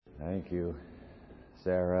Thank you,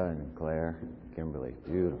 Sarah and Claire, Kimberly.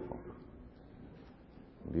 Beautiful.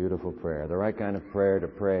 Beautiful prayer. The right kind of prayer to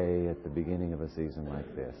pray at the beginning of a season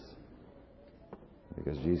like this.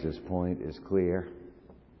 Because Jesus' point is clear.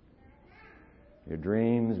 Your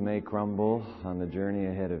dreams may crumble on the journey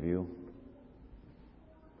ahead of you.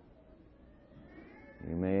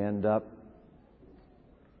 You may end up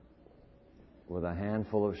with a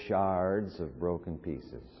handful of shards of broken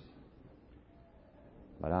pieces.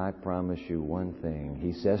 But I promise you one thing.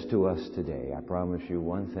 He says to us today, I promise you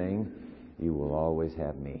one thing, you will always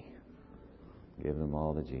have me. Give them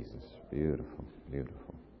all to Jesus. Beautiful,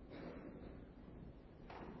 beautiful.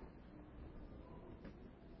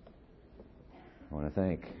 I want to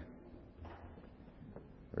thank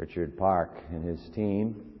Richard Park and his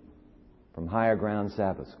team from Higher Ground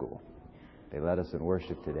Sabbath School. They led us in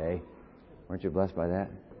worship today. Weren't you blessed by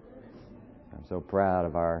that? I'm so proud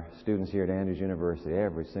of our students here at Andrews University,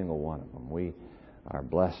 every single one of them. We are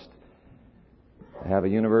blessed to have a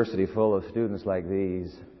university full of students like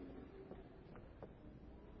these.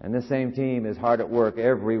 And this same team is hard at work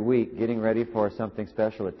every week getting ready for something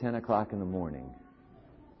special at 10 o'clock in the morning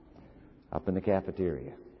up in the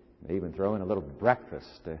cafeteria. They even throw in a little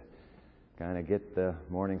breakfast to kind of get the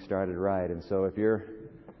morning started right. And so if you're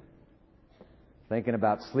thinking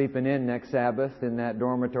about sleeping in next Sabbath in that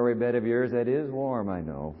dormitory bed of yours that is warm, I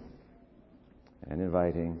know, and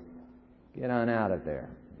inviting, get on out of there.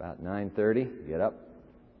 About 9:30, get up,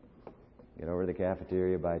 get over to the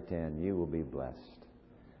cafeteria by 10. You will be blessed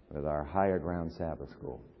with our Higher Ground Sabbath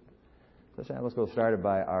School. The Sabbath School started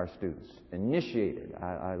by our students, initiated.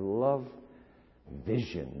 I love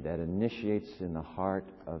vision that initiates in the heart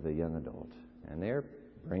of the young adult. And they're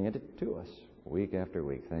bringing it to us week after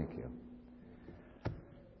week. Thank you.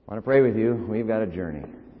 I want to pray with you. We've got a journey.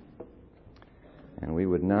 And we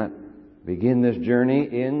would not begin this journey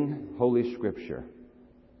in Holy Scripture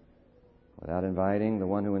without inviting the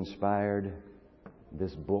one who inspired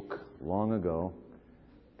this book long ago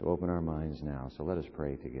to open our minds now. So let us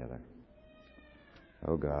pray together.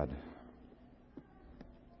 Oh God,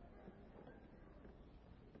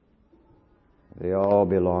 they all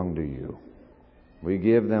belong to you. We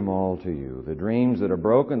give them all to you. The dreams that are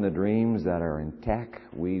broken, the dreams that are intact,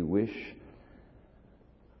 we wish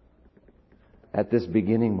at this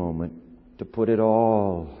beginning moment to put it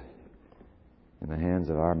all in the hands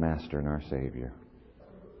of our Master and our Savior.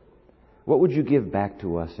 What would you give back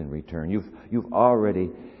to us in return? You've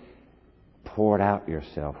already poured out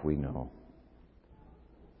yourself, we know.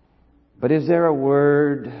 But is there a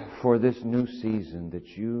word for this new season that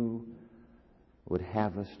you would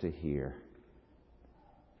have us to hear?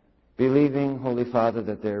 Believing, Holy Father,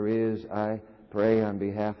 that there is, I pray on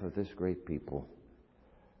behalf of this great people,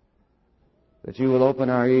 that you will open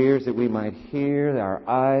our ears that we might hear, our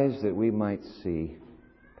eyes that we might see,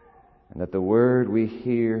 and that the word we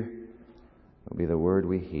hear will be the word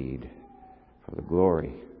we heed for the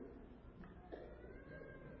glory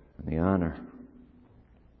and the honor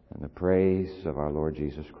and the praise of our Lord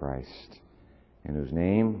Jesus Christ, in whose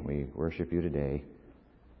name we worship you today.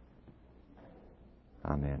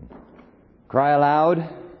 Amen. Cry aloud.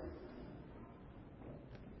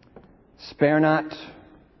 Spare not.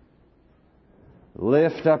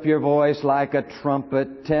 Lift up your voice like a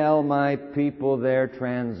trumpet. Tell my people their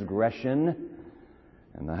transgression,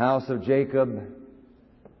 and the house of Jacob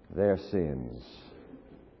their sins.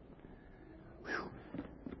 Whew.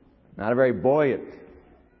 Not a very buoyant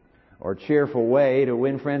or cheerful way to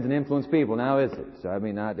win friends and influence people, now is it? So,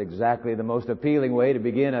 not exactly the most appealing way to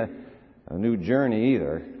begin a new journey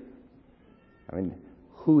either.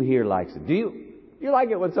 Who here likes it? Do you like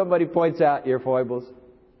it when somebody points out your foibles?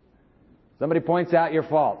 Somebody points out your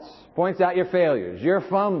faults, points out your failures, your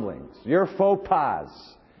fumblings, your faux pas,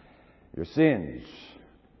 your sins.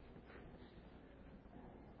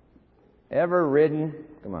 Ever ridden?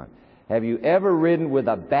 Come on. Have you ever ridden with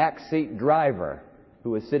a backseat driver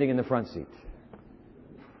who was sitting in the front seat?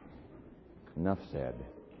 Enough said.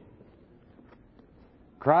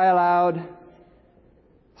 Cry aloud,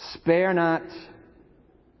 spare not,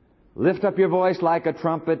 lift up your voice like a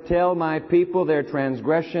trumpet, tell my people their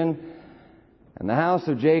transgression, and the house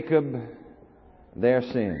of Jacob their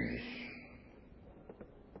sins.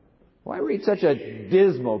 Why read such a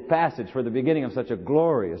dismal passage for the beginning of such a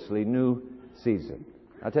gloriously new season?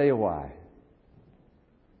 I'll tell you why.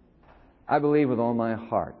 I believe with all my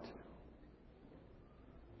heart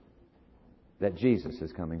that Jesus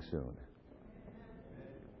is coming soon.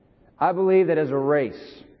 I believe that as a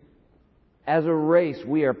race,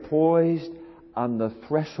 we are poised on the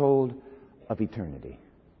threshold of eternity.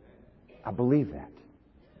 I believe that.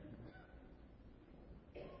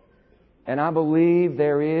 And I believe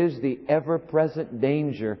there is the ever-present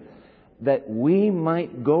danger that we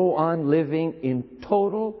might go on living in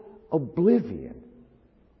total oblivion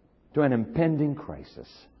to an impending crisis.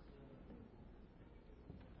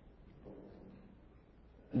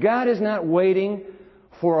 God is not waiting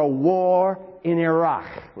for a war in Iraq.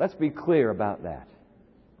 Let's be clear about that.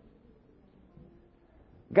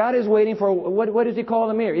 God is waiting for, what does He call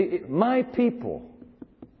them here? My people.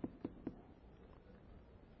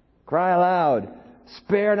 Cry aloud,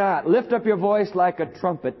 spare not, lift up your voice like a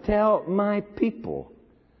trumpet. Tell my people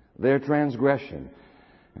their transgression,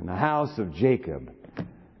 and the house of Jacob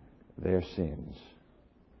their sins.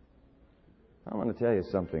 I want to tell you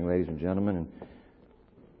something, ladies and gentlemen,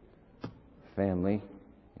 and family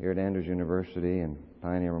here at Andrews University and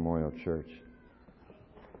Pioneer Memorial Church.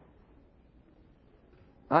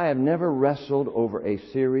 I have never wrestled over a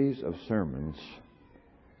series of sermons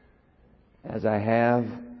as I have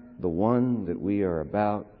the one that we are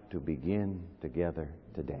about to begin together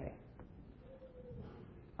today.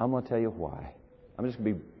 I'm going to tell you why. I'm just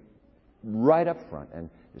going to be right up front and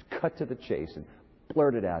just cut to the chase and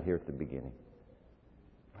blurt it out here at the beginning.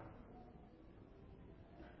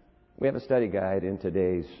 We have a study guide in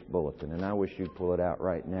today's bulletin, and I wish you'd pull it out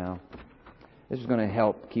right now. This is going to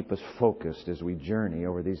help keep us focused as we journey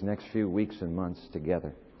over these next few weeks and months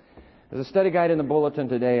together. There's a study guide in the bulletin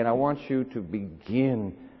today, and I want you to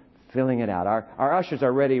begin filling it out. Our ushers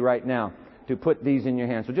are ready right now to put these in your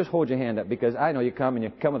hands. So just hold your hand up, because I know you come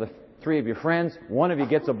with three of your friends. One of you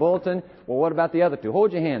gets a bulletin. Well, what about the other two?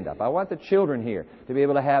 Hold your hand up. I want the children here to be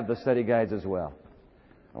able to have the study guides as well.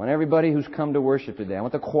 I want everybody who's come to worship today. I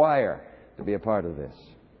want the choir to be a part of this.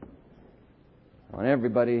 I want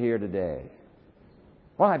everybody here today.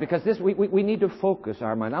 Why? Because we need to focus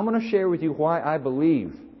our mind. I'm going to share with you why I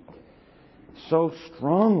believe so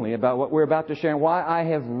strongly about what we're about to share and why I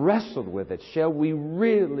have wrestled with it. Shall we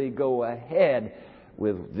really go ahead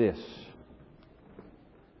with this?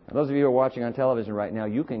 Now, those of you who are watching on television right now,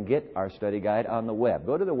 you can get our study guide on the web.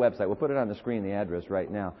 Go to the website. We'll put it on the screen, the address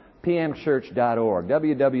right now. pmchurch.org.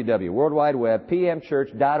 www. World Wide Web.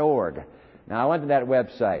 pmchurch.org. Now, I went to that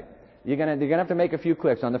website. You're going to have to make a few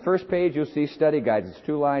clicks. On the first page, you'll see study guides. It's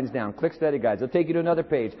 2 lines down. Click study guides. It'll take you to another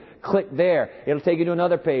page. Click there. It'll take you to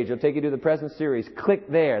another page. It'll take you to the present series. Click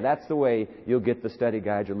there. That's the way you'll get the study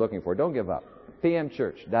guide you're looking for. Don't give up.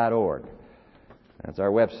 pmchurch.org. That's our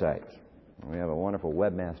website. We have a wonderful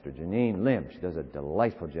webmaster, Janine Lim. She does a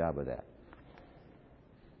delightful job with that.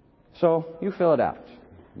 So, you fill it out.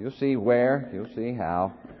 You'll see where. You'll see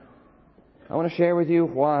how. I want to share with you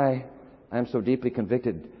why I'm so deeply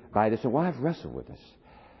convicted by this and why I've wrestled with this.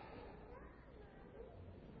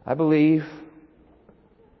 I believe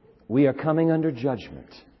we are coming under judgment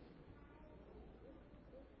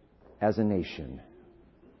as a nation.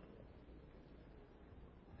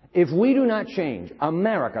 If we do not change,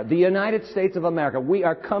 America, the United States of America, we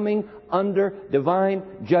are coming under divine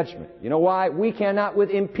judgment. You know why? We cannot with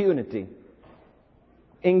impunity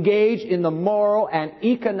engage in the moral and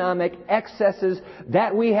economic excesses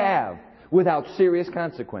that we have without serious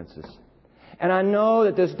consequences. And I know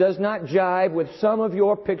that this does not jive with some of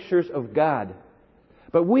your pictures of God.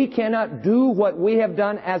 But we cannot do what we have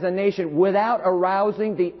done as a nation without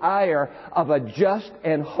arousing the ire of a just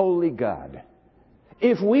and holy God.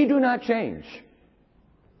 If we do not change,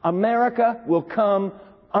 America will come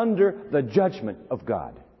under the judgment of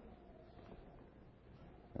God.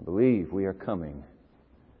 I believe we are coming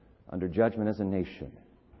under judgment as a nation.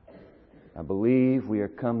 I believe we are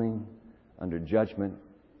coming under judgment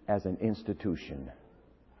as an institution.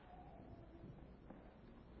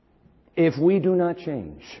 If we do not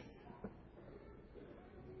change,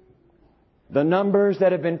 the numbers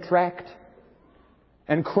that have been tracked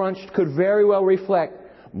and crunched could very well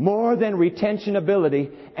reflect more than retention ability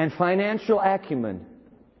and financial acumen.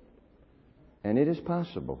 And it is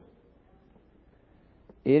possible.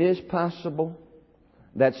 It is possible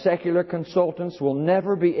that secular consultants will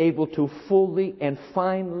never be able to fully and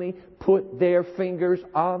finally put their fingers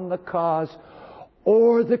on the cause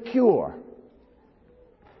or the cure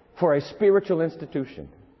for a spiritual institution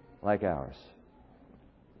like ours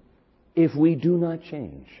if we do not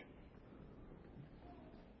change.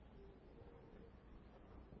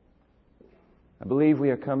 I believe we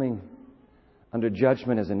are coming under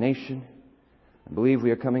judgment as a nation. I believe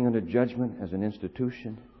we are coming under judgment as an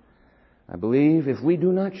institution. I believe if we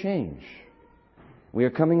do not change, we are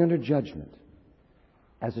coming under judgment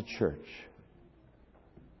as a church.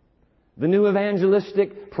 The new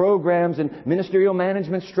evangelistic programs and ministerial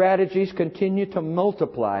management strategies continue to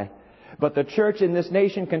multiply, but the church in this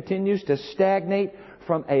nation continues to stagnate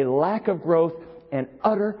from a lack of growth and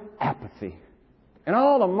utter apathy. And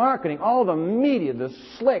all the marketing, all the media, the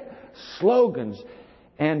slick slogans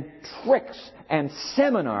and tricks and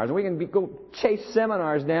seminars. And we can go chase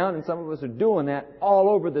seminars down, and some of us are doing that all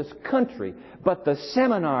over this country. But the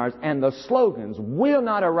seminars and the slogans will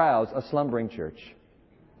not arouse a slumbering church.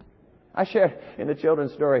 I shared in the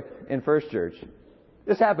children's story in First Church.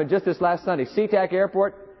 This happened just this last Sunday. SeaTac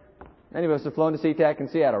Airport. Many of us have flown to SeaTac in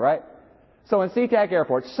Seattle, right? So in SeaTac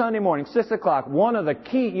Airport, Sunday morning, 6 o'clock, one of the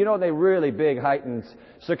key, they really big heightened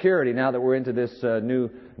security now that we're into this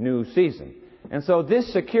new season. And so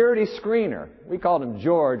this security screener, we called him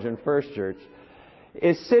George in First Church,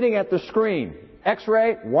 is sitting at the screen,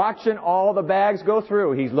 X-ray, watching all the bags go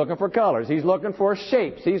through. He's looking for colors. He's looking for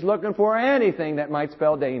shapes. He's looking for anything that might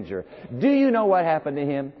spell danger. Do you know what happened to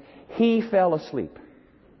him? He fell asleep.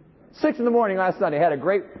 6 in the morning last Sunday. Had a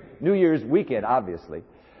great New Year's weekend, obviously.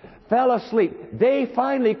 Fell asleep. They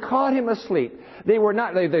finally caught him asleep.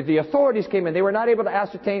 The authorities came in. They were not able to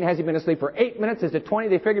ascertain, has he been asleep for 8 minutes? Is it 20?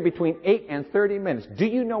 They figured between 8 and 30 minutes. Do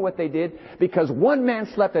you know what they did? Because one man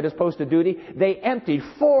slept at his post of duty, they emptied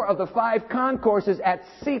 4 of the 5 concourses at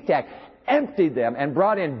SeaTac, emptied them, and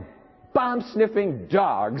brought in bomb-sniffing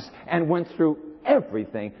dogs and went through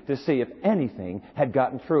everything to see if anything had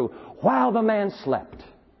gotten through while the man slept.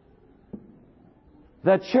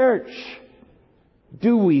 The church.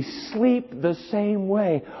 Do we sleep the same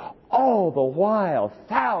way? All the while,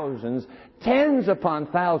 thousands, tens upon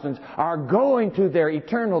thousands are going to their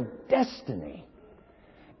eternal destiny.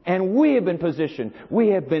 And we have been positioned, we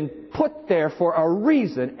have been put there for a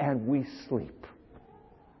reason, and we sleep.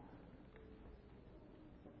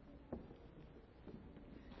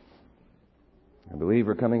 I believe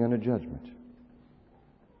we're coming under judgment.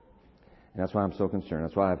 And that's why I'm so concerned.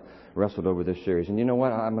 That's why I've wrestled over this series. And you know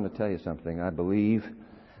what? I'm going to tell you something. I believe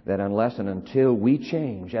that unless and until we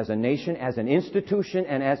change as a nation, as an institution,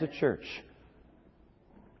 and as a church,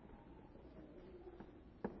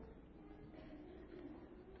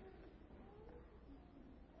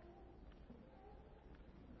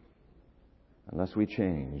 unless we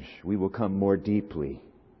change, we will come more deeply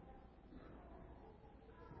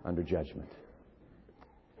under judgment.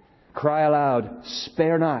 Cry aloud,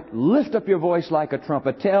 spare not, lift up your voice like a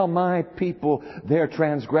trumpet. Tell my people their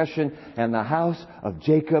transgression and the house of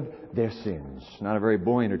Jacob their sins. Not a very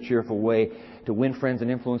buoyant or cheerful way to win friends and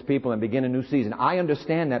influence people and begin a new season. I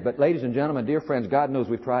understand that, but ladies and gentlemen, dear friends, God knows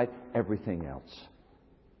we've tried everything else.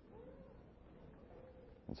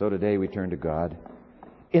 And so today we turn to God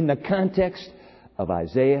in the context of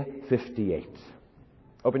Isaiah 58.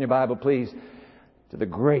 Open your Bible, please, to the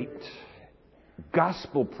great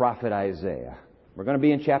gospel prophet Isaiah. We're going to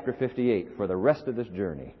be in chapter 58 for the rest of this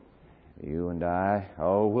journey. You and I,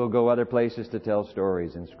 we'll go other places to tell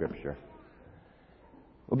stories in Scripture.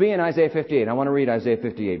 We'll be in Isaiah 58. I want to read Isaiah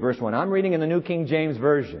 58, verse 1. I'm reading in the New King James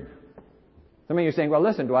Version. Some of you are saying, well,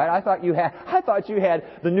 listen, Dwight, I thought you had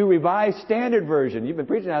the New Revised Standard Version. You've been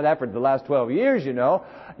preaching out of that for the last 12 years, you know.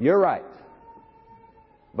 You're right.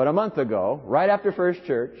 But a month ago, right after First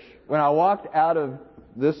Church, when I walked out of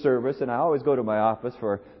this service, and I always go to my office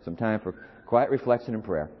for some time for quiet reflection and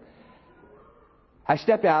prayer, I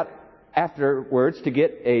stepped out afterwards to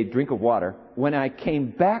get a drink of water. When I came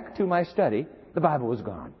back to my study, the Bible was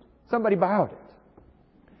gone. Somebody borrowed it.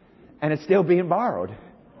 And it's still being borrowed.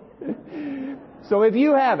 So if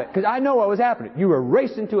you have it, because I know what was happening. You were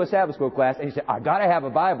racing to a Sabbath school class, and you said, I got to have a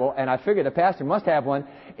Bible, and I figured the pastor must have one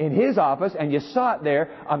in his office, and you saw it there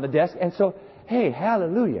on the desk, and so, hey,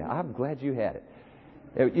 hallelujah, I'm glad you had it.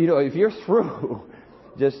 You know, if you're through,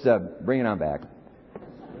 just bring it on back,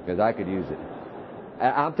 because I could use it.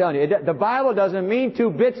 I'm telling you, the Bible doesn't mean 2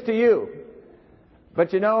 bits to you.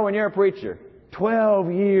 But you know, when you're a preacher,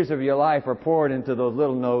 12 years of your life are poured into those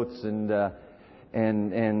little notes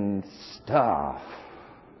and stuff.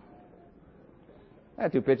 I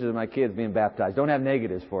have 2 pictures of my kids being baptized. Don't have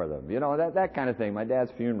negatives for them. You know, that kind of thing. My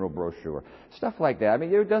dad's funeral brochure. Stuff like that. I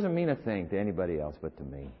mean, it doesn't mean a thing to anybody else but to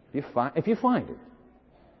me. If you find it.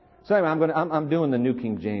 So anyway, I'm doing the New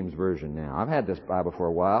King James Version now. I've had this Bible for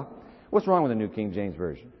a while. What's wrong with the New King James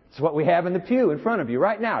Version? It's what we have in the pew in front of you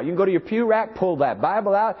right now. You can go to your pew rack, pull that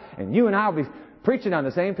Bible out, and you and I will be preaching on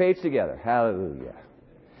the same page together. Hallelujah.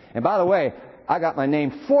 And by the way, I got my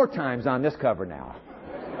name 4 times on this cover now.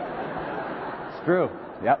 It's true.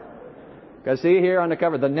 Yep. Because see here on the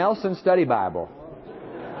cover, the Nelson Study Bible.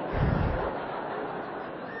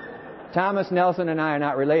 Thomas Nelson and I are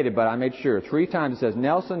not related, but I made sure. 3 times it says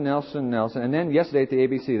Nelson, Nelson, Nelson. And then yesterday at the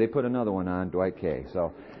ABC, they put another one on, Dwight K.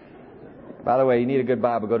 So, by the way, you need a good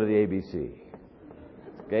Bible, go to the ABC.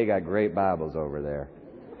 They got great Bibles over there.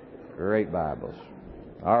 Great Bibles.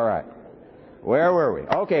 All right. Where were we?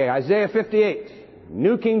 Okay, Isaiah 58,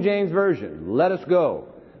 New King James Version. Let us go.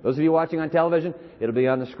 Those of you watching on television, it'll be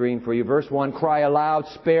on the screen for you. Verse 1, cry aloud,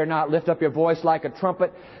 spare not, lift up your voice like a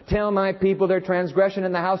trumpet. Tell my people their transgression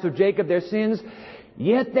in the house of Jacob their sins.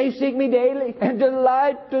 Yet they seek me daily and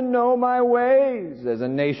delight to know my ways. As a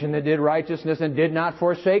nation that did righteousness and did not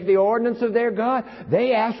forsake the ordinance of their God,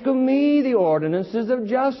 they ask of me the ordinances of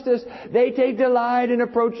justice. They take delight in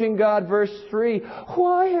approaching God. Verse 3,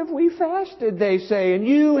 why have we fasted, they say, and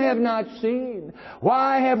you have not seen?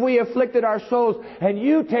 Why have we afflicted our souls, and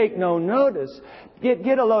you take no notice?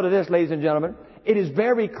 Get a load of this, ladies and gentlemen. It is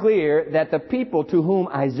very clear that the people to whom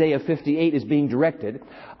Isaiah 58 is being directed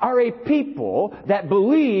are a people that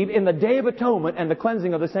believe in the Day of Atonement and the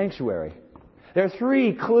cleansing of the sanctuary. There are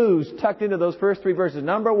three clues tucked into those first three verses.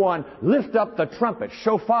 Number one, lift up the trumpet,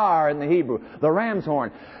 shofar in the Hebrew, the ram's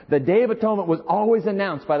horn. The Day of Atonement was always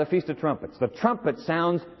announced by the Feast of Trumpets. The trumpet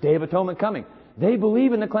sounds Day of Atonement coming. They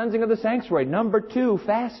believe in the cleansing of the sanctuary. Number two,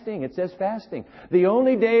 fasting. It says fasting. The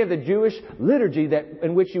only day of the Jewish liturgy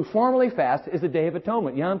in which you formally fast is the Day of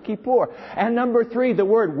Atonement, Yom Kippur. And number three, the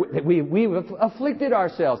word, we've afflicted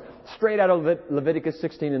ourselves, straight out of Leviticus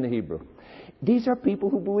 16 in the Hebrew. These are people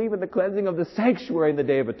who believe in the cleansing of the sanctuary in the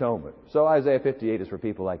Day of Atonement. So Isaiah 58 is for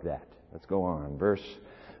people like that. Let's go on. Verse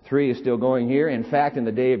 3 is still going here. In fact, in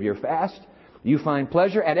the day of your fast, you find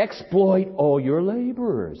pleasure and exploit all your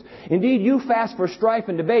laborers. Indeed, you fast for strife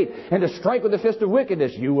and debate, and to strike with the fist of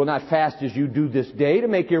wickedness. You will not fast as you do this day to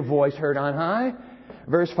make your voice heard on high.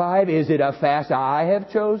 Verse 5, is it a fast I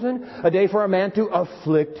have chosen? A day for a man to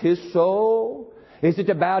afflict his soul? Is it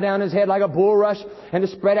to bow down his head like a bulrush and to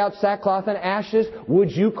spread out sackcloth and ashes?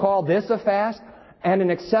 Would you call this a fast and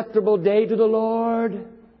an acceptable day to the Lord?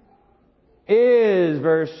 Is,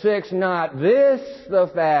 verse 6, not this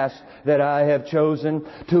the fast that I have chosen,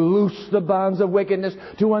 to loose the bonds of wickedness,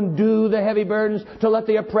 to undo the heavy burdens, to let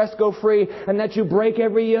the oppressed go free, and that you break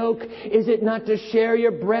every yoke? Is it not to share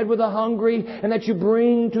your bread with the hungry, and that you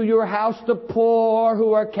bring to your house the poor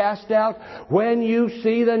who are cast out? When you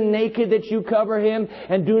see the naked, that you cover him,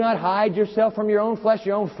 and do not hide yourself from your own flesh,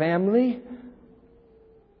 your own family?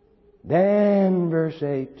 Then, verse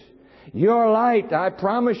 8, your light, I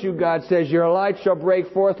promise you, God says, your light shall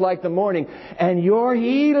break forth like the morning, and your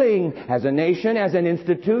healing as a nation, as an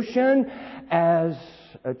institution, as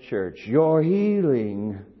a church. Your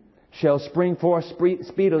healing shall spring forth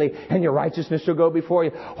speedily, and your righteousness shall go before you.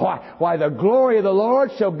 Why, the glory of the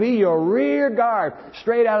Lord shall be your rear guard.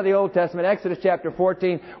 Straight out of the Old Testament, Exodus chapter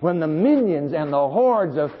 14, when the minions and the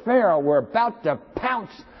hordes of Pharaoh were about to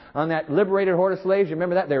pounce on that liberated horde of slaves. You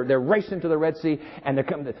remember that? They're racing to the Red Sea, and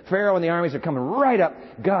Pharaoh and the armies are coming right up.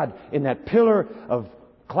 God, in that pillar of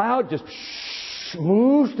cloud, just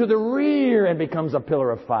moves to the rear and becomes a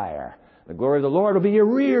pillar of fire. The glory of the Lord will be your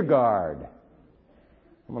rear guard.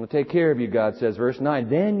 I'm going to take care of you, God says. Verse 9,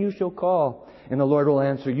 then you shall call, and the Lord will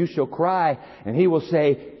answer. You shall cry, and He will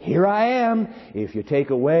say, here I am. If you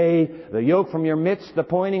take away the yoke from your midst, the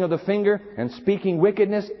pointing of the finger, and speaking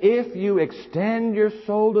wickedness, if you extend your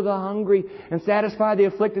soul to the hungry, and satisfy the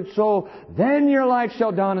afflicted soul, then your light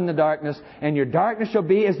shall dawn in the darkness, and your darkness shall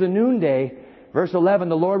be as the noonday. Verse 11,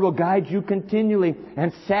 the Lord will guide you continually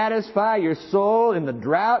and satisfy your soul in the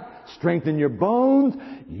drought, strengthen your bones.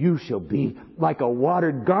 You shall be like a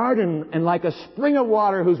watered garden and like a spring of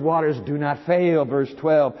water whose waters do not fail. Verse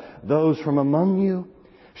 12, those from among you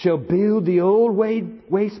shall build the old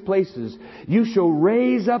waste places. You shall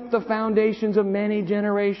raise up the foundations of many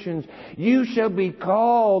generations. You shall be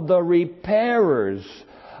called the repairers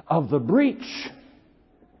of the breach,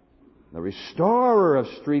 the restorer of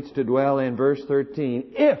streets to dwell in. Verse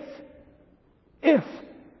 13, if,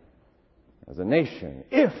 as a nation,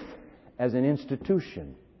 if, as an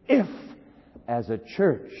institution, if, as a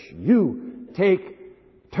church, you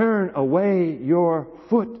turn away your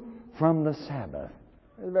foot from the Sabbath.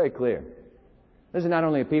 It's very clear. This is not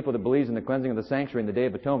only a people that believes in the cleansing of the sanctuary in the Day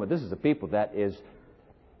of Atonement. This is a people that is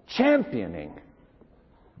championing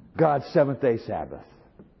God's seventh-day Sabbath.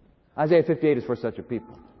 Isaiah 58 is for such a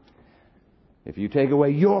people. If you take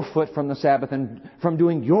away your foot from the Sabbath and from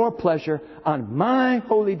doing your pleasure on my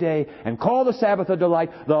holy day and call the Sabbath a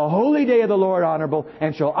delight, the holy day of the Lord honorable,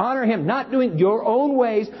 and shall honor Him, not doing your own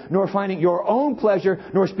ways, nor finding your own pleasure,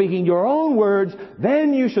 nor speaking your own words,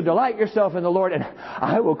 then you shall delight yourself in the Lord, and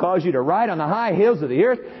I will cause you to ride on the high hills of the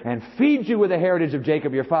earth and feed you with the heritage of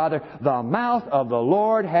Jacob your father. The mouth of the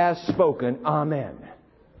Lord has spoken. Amen.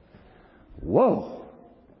 Whoa.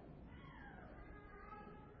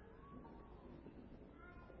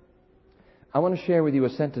 I want to share with you a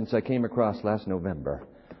sentence I came across last November,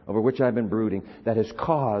 over which I've been brooding, that has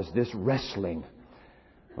caused this wrestling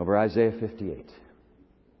over Isaiah 58.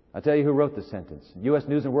 I'll tell you who wrote the sentence. U.S.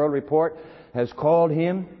 News and World Report has called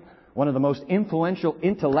him one of the most influential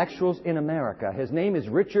intellectuals in America. His name is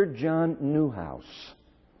Richard John Neuhaus.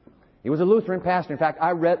 He was a Lutheran pastor. In fact,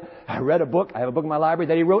 I read a book, I have a book in my library,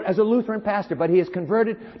 that he wrote as a Lutheran pastor, but he is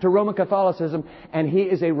converted to Roman Catholicism, and he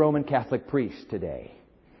is a Roman Catholic priest today.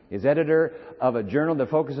 He's editor of a journal that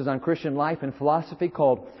focuses on Christian life and philosophy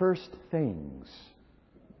called First Things.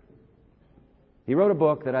 He wrote a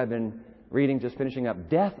book that I've been reading, just finishing up,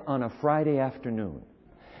 Death on a Friday Afternoon.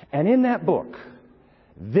 And in that book,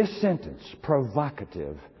 this sentence,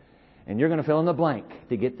 provocative, and you're going to fill in the blank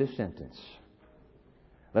to get this sentence.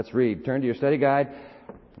 Let's read. Turn to your study guide,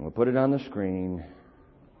 and we'll put it on the screen.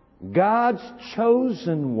 God's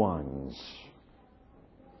chosen ones.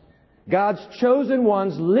 God's chosen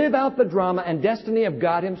ones live out the drama and destiny of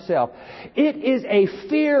God Himself. It is a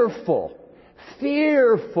fearful,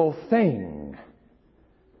 fearful thing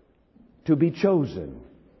to be chosen.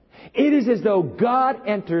 It is as though God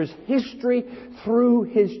enters history through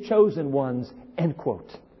His chosen ones. End quote.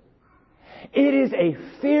 It is a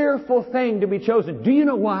fearful thing to be chosen. Do you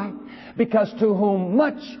know why? Because to whom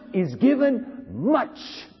much is given, much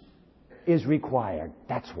is required.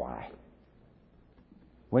 That's why.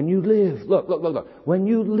 When you live, look. When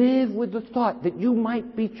you live with the thought that you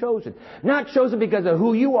might be chosen, not chosen because of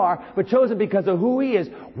who you are, but chosen because of who He is.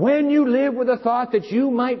 When you live with the thought that you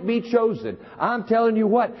might be chosen, I'm telling you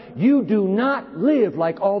what, you do not live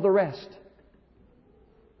like all the rest.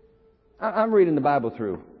 I'm reading the Bible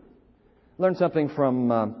through. Learned something from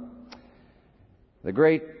the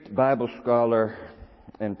great Bible scholar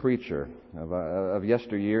and preacher of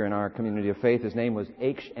yesteryear in our community of faith. His name was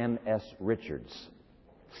H.M.S. Richards,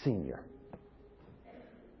 Sr.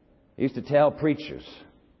 He used to tell preachers,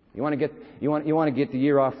 you want to get the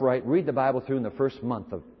year off right, read the Bible through in the first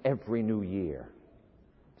month of every new year.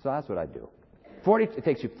 So that's what I do. It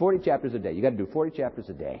takes you 40 chapters a day. You got to do 40 chapters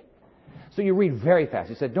a day. So you read very fast.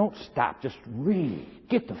 He said, don't stop, just read,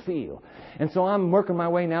 get the feel. And so I'm working my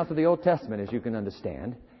way now through the Old Testament, as you can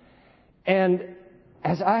understand. And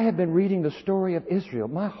as I have been reading the story of Israel,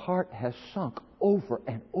 my heart has sunk over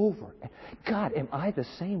and over. God, am I the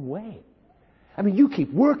same way? I mean, you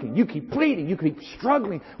keep working, you keep pleading, you keep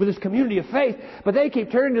struggling with this community of faith, but they keep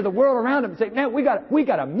turning to the world around them and saying, man, we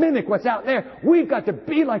got to mimic what's out there. We've got to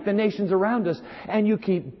be like the nations around us. And you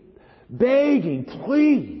keep begging,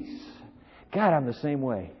 please. God, I'm the same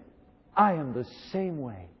way. I am the same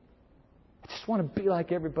way. I just want to be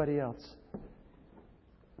like everybody else.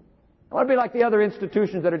 I want to be like the other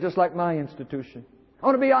institutions that are just like my institution. I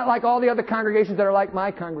want to be like all the other congregations that are like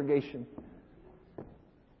my congregation.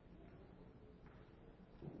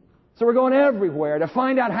 So we're going everywhere to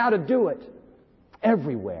find out how to do it.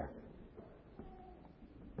 Everywhere.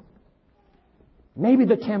 Maybe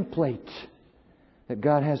the template that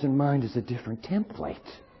God has in mind is a different template.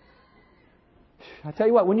 I tell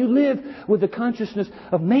you what, when you live with the consciousness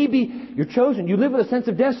of maybe you're chosen, you live with a sense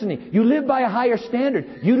of destiny, you live by a higher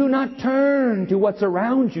standard, you do not turn to what's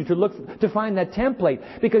around you to find that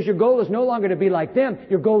template, because your goal is no longer to be like them,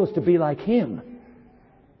 your goal is to be like Him.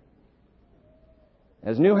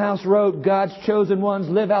 As Neuhaus wrote, God's chosen ones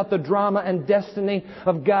live out the drama and destiny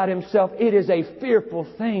of God Himself. It is a fearful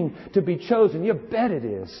thing to be chosen. You bet it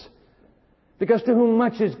is. Because to whom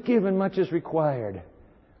much is given, much is required.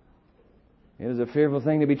 It is a fearful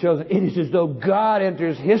thing to be chosen. It is as though God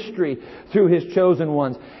enters history through His chosen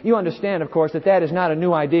ones. You understand, of course, that is not a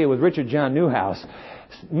new idea with Richard John Neuhaus.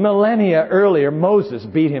 Millennia earlier, Moses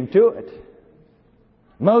beat him to it.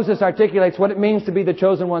 Moses articulates what it means to be the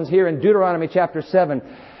chosen ones here in Deuteronomy chapter 7.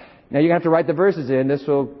 Now you're going to have to write the verses in. This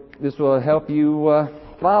will help you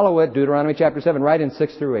follow it. Deuteronomy chapter 7, right in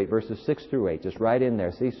 6 through 8, verses 6 through 8. Just right in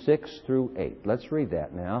there. See, 6 through 8. Let's read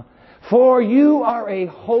that now. For you are a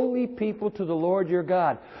holy people to the Lord your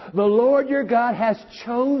God. The Lord your God has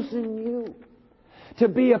chosen you to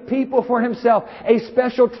be a people for Himself, a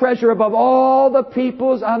special treasure above all the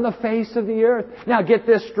peoples on the face of the earth. Now get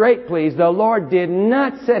this straight, please. The Lord did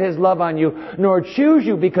not set His love on you, nor choose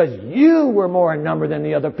you because you were more in number than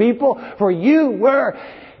the other people, for you were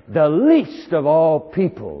the least of all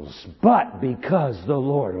peoples, but because the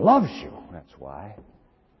Lord loves you. That's why.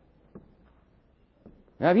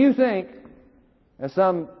 Now, if you think, as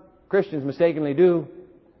some Christians mistakenly do,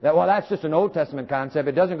 that, well, that's just an Old Testament concept,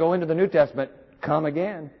 it doesn't go into the New Testament, come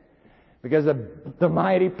again. Because the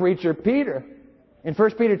mighty preacher Peter, in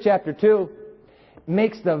 1 Peter chapter 2,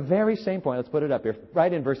 makes the very same point. Let's put it up here,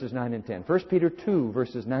 right in verses 9 and 10. 1 Peter 2,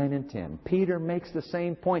 verses 9 and 10. Peter makes the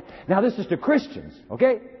same point. Now, this is to Christians,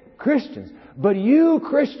 okay? Christians. But you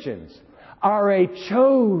Christians are a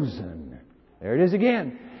chosen There it is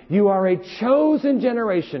again. You are a chosen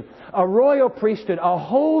generation, a royal priesthood, a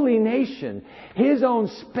holy nation, His own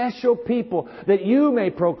special people, that you may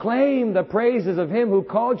proclaim the praises of Him who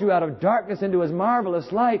called you out of darkness into His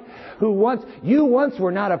marvelous light, you once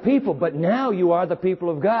were not a people, but now you are the people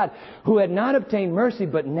of God, who had not obtained mercy,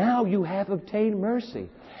 but now you have obtained mercy.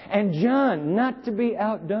 And John, not to be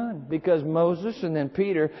outdone, because Moses and then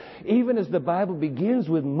Peter, even as the Bible begins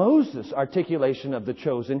with Moses' articulation of the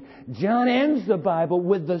chosen, John ends the Bible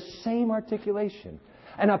with the same articulation,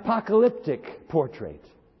 an apocalyptic portrait.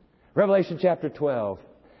 Revelation chapter 12,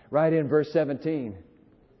 right in verse 17.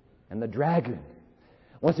 And the dragon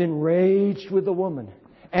was enraged with the woman,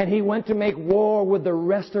 and he went to make war with the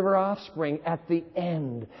rest of her offspring at the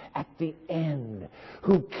end,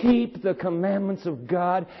 who keep the commandments of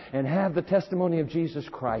God and have the testimony of Jesus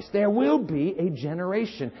Christ. There will be a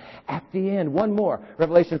generation at the end. One more,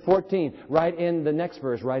 Revelation 14, right in the next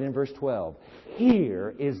verse, right in verse 12.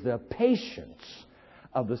 Here is the patience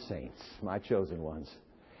of the saints, my chosen ones.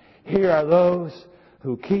 Here are those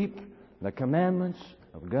who keep the commandments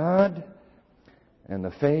of God and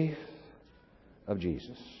the faith of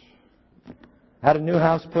Jesus. How did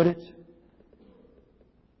Newhouse put it?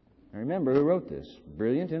 I remember who wrote this.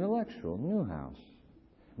 Brilliant intellectual, Newhouse.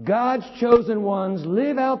 God's chosen ones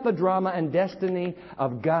live out the drama and destiny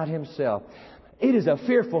of God Himself. It is a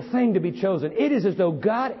fearful thing to be chosen. It is as though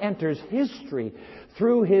God enters history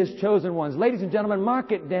through His chosen ones. Ladies and gentlemen,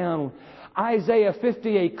 mark it down. Isaiah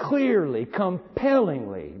 58 clearly,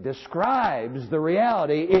 compellingly describes the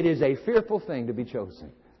reality. It is a fearful thing to be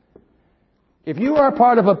chosen. If you are a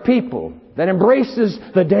part of a people that embraces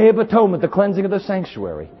the Day of Atonement, the cleansing of the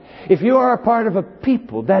sanctuary, if you are a part of a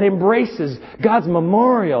people that embraces God's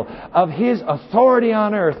memorial of His authority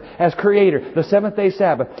on earth as Creator, the seventh-day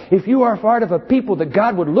Sabbath, if you are a part of a people that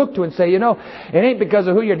God would look to and say, you know, it ain't because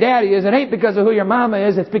of who your daddy is, it ain't because of who your mama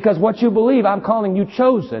is, it's because what you believe, I'm calling you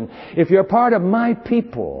chosen. If you're a part of my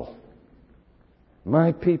people,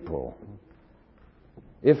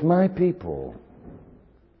 if my people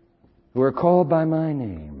who are called by my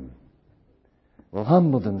name will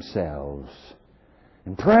humble themselves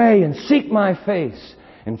and pray and seek my face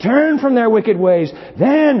and turn from their wicked ways,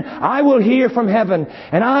 then I will hear from heaven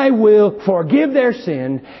and I will forgive their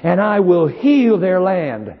sin and I will heal their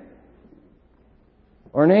land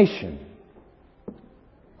or nation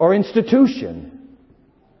or institution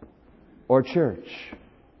or church.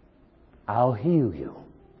 I'll heal you.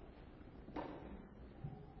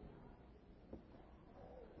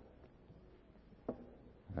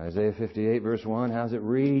 Isaiah 58 verse 1, how's it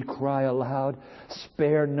read? Cry aloud,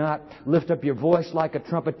 spare not, lift up your voice like a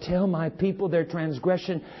trumpet. Tell my people their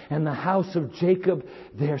transgression and the house of Jacob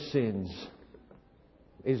their sins.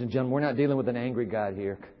 Ladies and gentlemen, we're not dealing with an angry God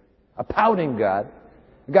here. A pouting God.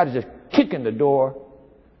 God is just kicking the door.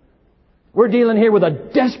 We're dealing here with a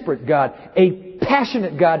desperate God, a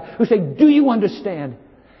passionate God who says, do you understand?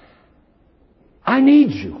 I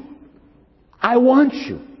need you. I want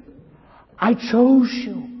you. I chose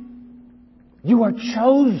you. You are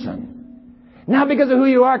chosen. Not because of who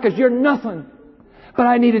you are, because you're nothing. But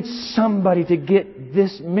I needed somebody to get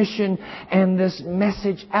this mission and this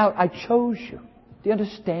message out. I chose you. Do you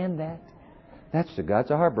understand that? That's the God.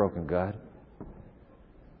 It's a heartbroken God.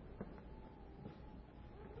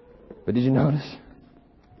 But did you notice?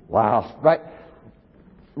 Wow.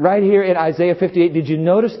 Right here in Isaiah 58, did you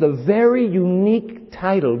notice the very unique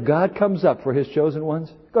title God comes up for His chosen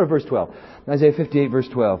ones? Go to verse 12. Isaiah 58, verse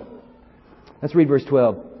 12. Let's read verse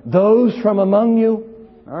 12. Those from among you,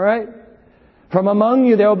 all right? From among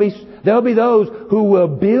you there'll be those who will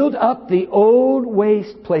build up the old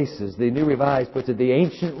waste places. The New Revised puts it, the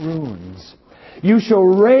ancient ruins. You shall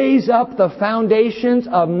raise up the foundations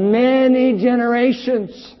of many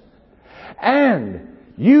generations. And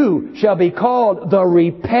you shall be called the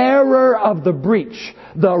repairer of the breach,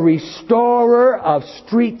 the restorer of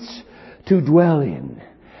streets to dwell in.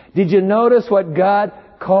 Did you notice what God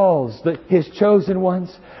calls His chosen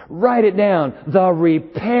ones? Write it down. The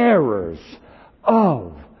repairers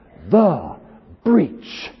of the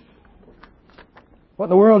breach. What in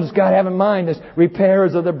the world does God have in mind as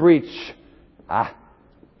repairers of the breach?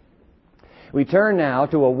 We turn now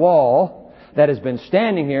to a wall that has been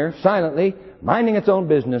standing here silently, minding its own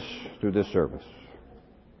business through this service.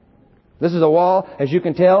 This is a wall, as you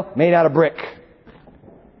can tell, made out of brick.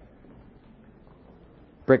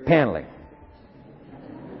 Brick paneling.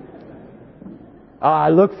 I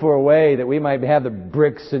looked for a way that we might have the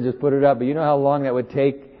bricks and just put it up, but you know how long that would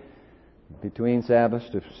take between Sabbaths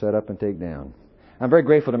to set up and take down. I'm very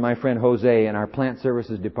grateful to my friend Jose and our plant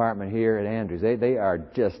services department here at Andrews. They are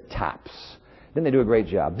just tops. Didn't they do a great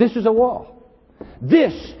job? This is a wall.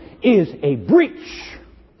 This is a breach.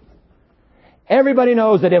 Everybody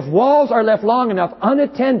knows that if walls are left long enough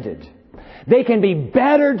unattended, they can be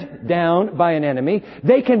battered down by an enemy.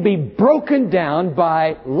 They can be broken down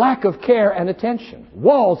by lack of care and attention.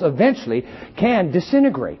 Walls eventually can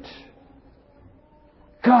disintegrate.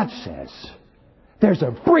 God says, there's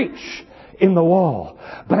a breach in the wall,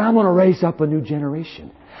 but I'm going to raise up a new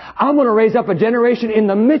generation. I'm going to raise up a generation in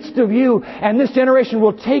the midst of you, and this generation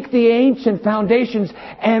will take the ancient foundations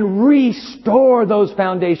and restore those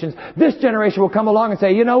foundations. This generation will come along and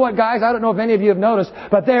say, you know what, guys, I don't know if any of you have noticed,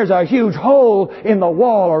 but there's a huge hole in the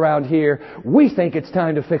wall around here. We think it's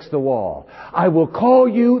time to fix the wall. I will call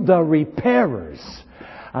you the repairers.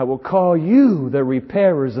 I will call you the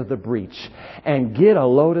repairers of the breach. And get a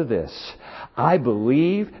load of this. I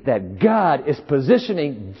believe that God is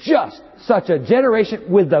positioning just such a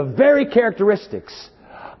generation with the very characteristics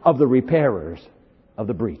of the repairers of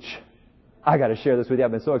the breach. I got to share this with you.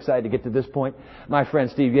 I've been so excited to get to this point. My friend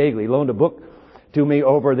Steve Yeagley loaned a book to me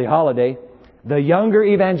over the holiday, The Younger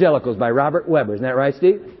Evangelicals by Robert Webber. Isn't that right,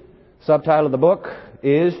 Steve? Subtitle of the book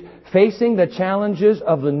is Facing the Challenges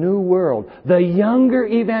of the New World. The Younger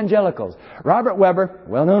Evangelicals. Robert Webber,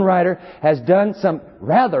 well-known writer, has done some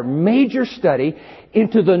rather major study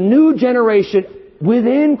into the new generation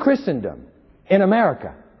within Christendom in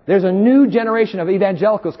America. There's a new generation of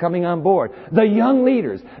evangelicals coming on board. The young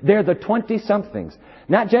leaders. They're the 20-somethings.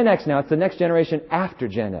 Not Gen X now. It's the next generation after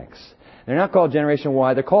Gen X. They're not called Generation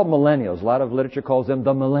Y. They're called millennials. A lot of literature calls them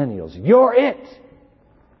the millennials. You're it.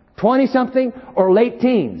 20-something or late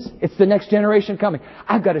teens. It's the next generation coming.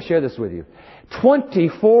 I've got to share this with you.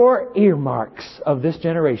 24 earmarks of this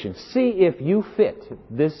generation. See if you fit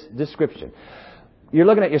this description. You're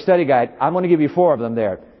looking at your study guide. I'm going to give you 4 of them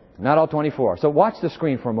there. Not all 24. So watch the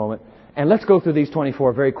screen for a moment, and let's go through these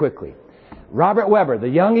 24 very quickly. Robert Webber, the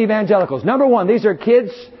young evangelicals. Number 1, these are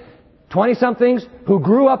kids, 20-somethings, who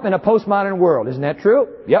grew up in a postmodern world. Isn't that true?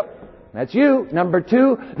 Yep. That's you. Number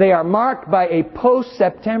 2, they are marked by a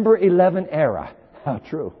post-September 11 era. How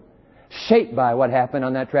true. Shaped by what happened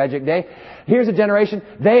on that tragic day. Here's a generation,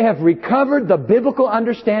 they have recovered the biblical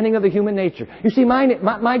understanding of the human nature. You see,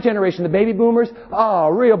 my generation, the baby boomers,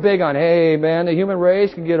 real big on, hey man, the human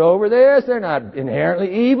race can get over this. They're not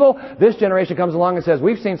inherently evil. This generation comes along and says,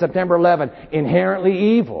 we've seen September 11,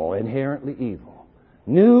 inherently evil, inherently evil.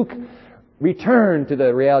 New return to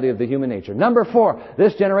the reality of the human nature. Number 4,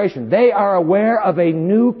 this generation, they are aware of a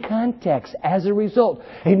new context as a result.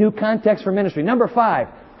 A new context for ministry. Number 5,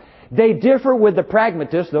 they differ with the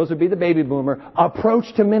pragmatist, those would be the baby boomer, approach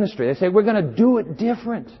to ministry. They say, we're going to do it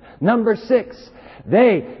different. Number 6,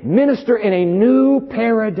 they minister in a new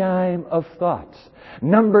paradigm of thought.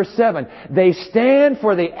 Number 7, they stand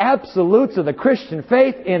for the absolutes of the Christian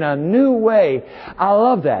faith in a new way. I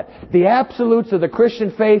love that. The absolutes of the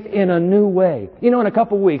Christian faith in a new way. You know, in a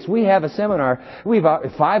couple of weeks, we have a seminar.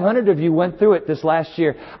 500 of you went through it this last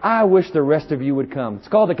year. I wish the rest of you would come. It's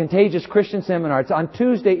called the Contagious Christian Seminar. It's on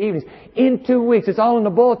Tuesday evenings. In 2 weeks. It's all in the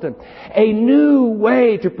bulletin. A new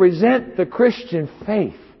way to present the Christian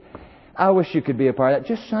faith. I wish you could be a part of that.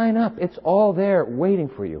 Just sign up. It's all there waiting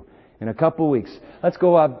for you. In a couple of weeks. Let's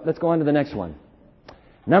go on to the next one.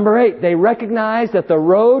 Number 8, they recognize that the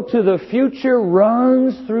road to the future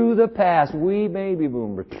runs through the past. We baby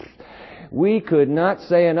boomers, we could not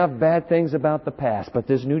say enough bad things about the past, but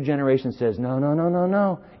this new generation says,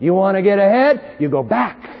 no. You want to get ahead? You go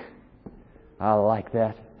back. I like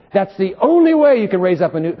that. That's the only way you can raise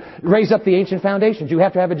up the ancient foundations. You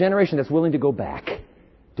have to have a generation that's willing to go back,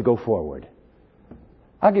 to go forward.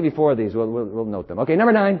 I'll give you 4 of these. We'll note them. Okay,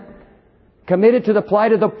 number 9. Committed to the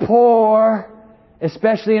plight of the poor,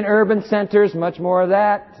 especially in urban centers. Much more of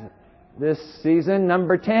that this season.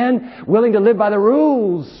 Number 10, willing to live by the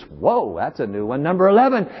rules. Whoa, that's a new one. Number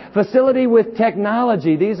 11, facility with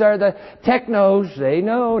technology. These are the technos. They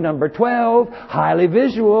know. Number 12, highly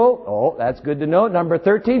visual. Oh, that's good to know. Number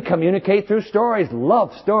 13, communicate through stories.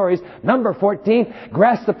 Love stories. Number 14,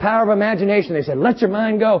 grasp the power of imagination. They said, let your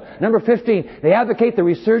mind go. Number 15, they advocate the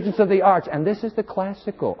resurgence of the arts. And this is the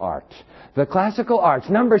classical art. The classical arts.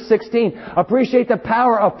 Number 16, appreciate the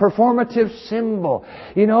power of performative symbol.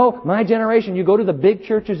 You know, my generation, you go to the big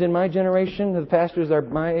churches in my generation, the pastors are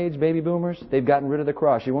my age, baby boomers, they've gotten rid of the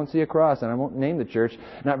cross. You won't see a cross, and I won't name the church,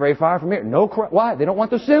 not very far from here. No cross. Why? They don't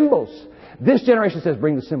want the symbols. This generation says,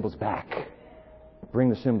 bring the symbols back. Bring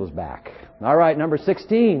the symbols back. All right, number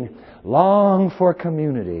 16, long for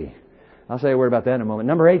community. I'll say a word about that in a moment.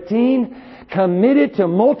 Number 18, committed to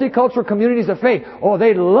multicultural communities of faith. Oh,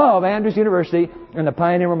 they love Andrews University and the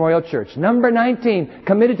Pioneer Memorial Church. Number 19,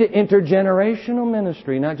 committed to intergenerational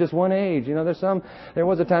ministry, not just one age. You know, there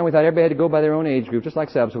was a time we thought everybody had to go by their own age group, just like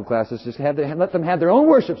Sabbath school classes. Just let them have their own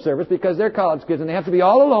worship service because they're college kids and they have to be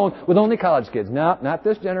all alone with only college kids. No, not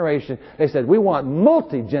this generation. They said, we want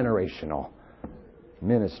multi-generational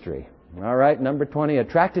ministry. All right, number 20,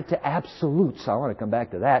 attracted to absolutes. I want to come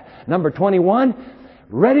back to that. Number 21,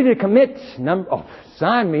 ready to commit.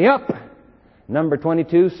 Sign me up. Number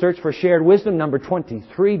 22, search for shared wisdom. Number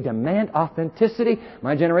 23, demand authenticity.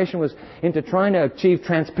 My generation was into trying to achieve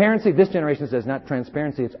transparency. This generation says not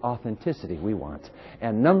transparency, it's authenticity we want.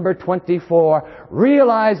 And number 24,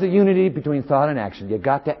 realize the unity between thought and action. You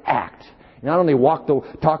got to act. Not only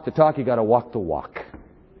talk the talk, you got to walk the walk.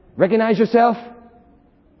 Recognize yourself?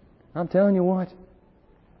 I'm telling you what.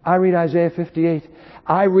 I read Isaiah 58.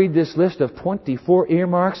 I read this list of 24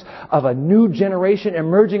 earmarks of a new generation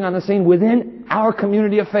emerging on the scene within our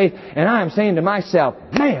community of faith. And I am saying to myself,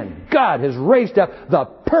 man, God has raised up the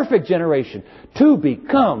perfect generation to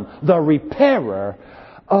become the repairer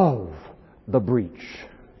of the breach.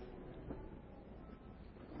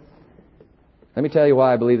 Let me tell you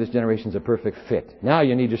why I believe this generation is a perfect fit. Now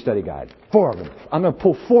you need your study guide. 4 of them. I'm going to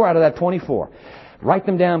pull 4 out of that 24. Write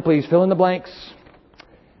them down, please. Fill in the blanks.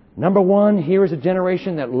 Number 1, here is a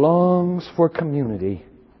generation that longs for community.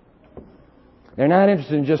 They're not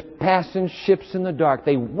interested in just passing ships in the dark.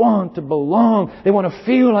 They want to belong. They want to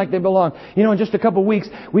feel like they belong. You know, in just a couple of weeks,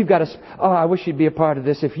 we've got I wish you'd be a part of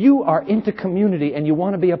this. If you are into community and you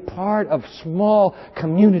want to be a part of small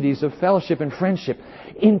communities of fellowship and friendship,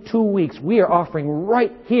 in 2 weeks, we are offering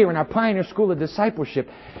right here in our Pioneer School of Discipleship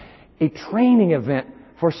a training event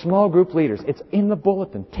for small group leaders. It's in the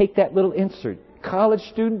bulletin. Take that little insert. College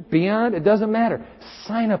student, beyond, it doesn't matter.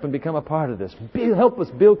 Sign up and become a part of this. Help us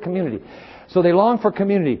build community. So they long for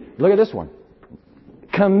community. Look at this one.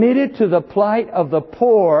 Committed to the plight of the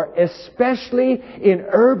poor, especially in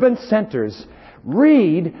urban centers.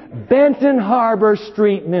 Read Benton Harbor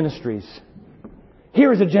Street Ministries.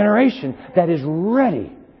 Here is a generation that is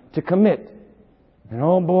ready to commit. And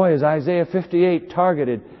oh boy, is Isaiah 58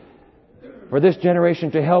 targeted for this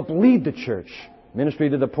generation to help lead the church. Ministry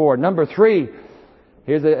to the poor. Number 3,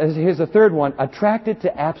 here's the third one, attracted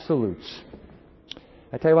to absolutes.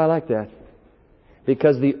 I tell you why I like that.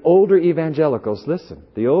 Because the older evangelicals, listen,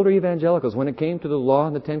 the older evangelicals, when it came to the law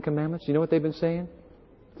and the 10 Commandments, you know what they've been saying?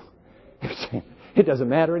 They're saying, it doesn't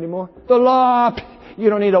matter anymore. The law, you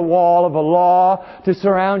don't need a wall of a law to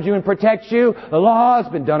surround you and protect you. The law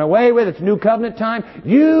has been done away with. It's new covenant time.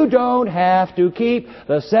 You don't have to keep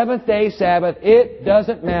the 7th-day Sabbath. It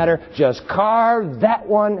doesn't matter. Just carve that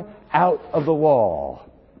one out of the wall.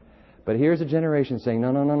 But here's a generation saying,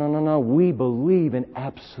 no. We believe in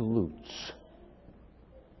absolutes.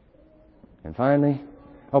 And finally,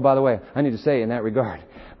 oh, by the way, I need to say in that regard,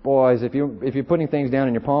 boys, if you're putting things down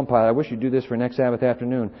in your palm pile, I wish you'd do this for next Sabbath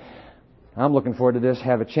afternoon. I'm looking forward to this.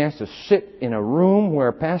 Have a chance to sit in a room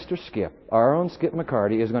where Pastor Skip, our own Skip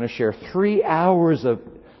McCarty, is going to share 3 hours of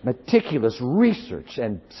meticulous research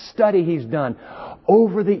and study he's done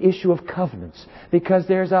over the issue of covenants. Because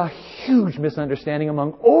there's a huge misunderstanding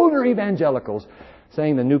among older evangelicals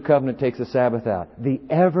saying the new covenant takes the Sabbath out. The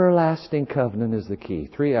everlasting covenant is the key.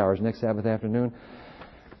 3 hours next Sabbath afternoon.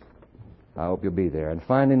 I hope you'll be there. And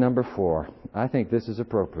finally, number 4. I think this is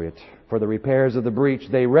appropriate. For the repairs of the breach,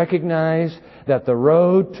 they recognize that the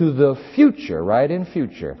road to the future, right in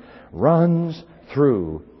future, runs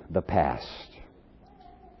through the past.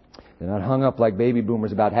 They're not hung up like baby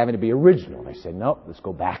boomers about having to be original. They say, no, let's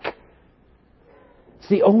go back. It's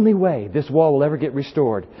the only way this wall will ever get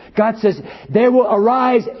restored. God says, there will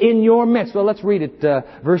arise in your midst. Well, let's read it,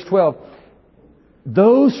 verse 12.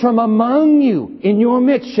 Those from among you in your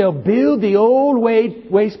midst shall build the old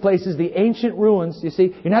waste places, the ancient ruins. You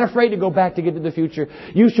see, you're not afraid to go back to get to the future.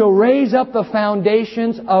 You shall raise up the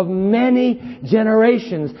foundations of many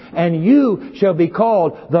generations, and you shall be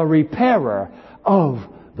called the repairer of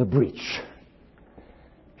the breach.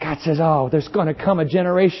 God says, there's going to come a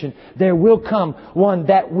generation. There will come one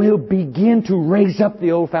that will begin to raise up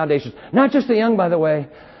the old foundations. Not just the young, by the way.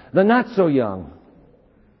 The not so young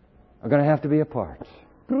are going to have to be a part.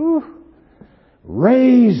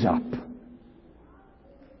 Raise up,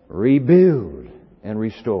 rebuild, and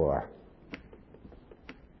restore.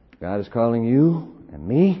 God is calling you and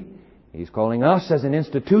me. He's calling us as an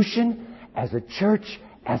institution, as a church,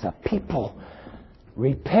 as a people.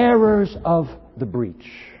 Repairers of the breach.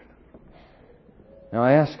 Now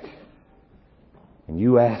I ask, and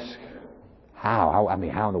you ask, how in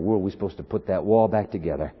the world are we supposed to put that wall back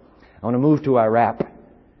together? I want to move to Iraq and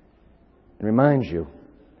remind you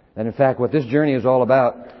that, in fact, what this journey is all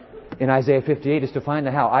about in Isaiah 58 is to find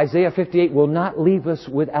the how. Isaiah 58 will not leave us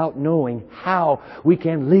without knowing how we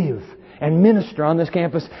can live and minister on this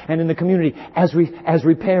campus and in the community as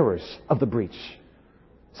repairers of the breach.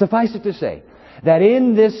 Suffice it to say that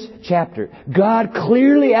in this chapter, God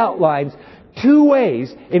clearly outlines two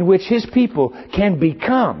ways in which His people can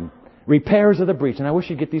become repairers of the breach. And I wish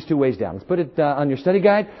you'd get these two ways down. Let's put it on your study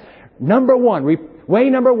guide. Way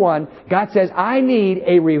number one, God says, I need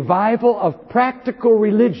a revival of practical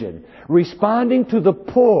religion responding to the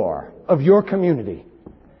poor of your community.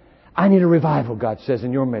 I need a revival, God says,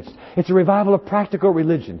 in your midst. It's a revival of practical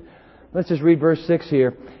religion. Let's just read verse 6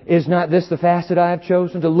 here. Is not this the fast that I have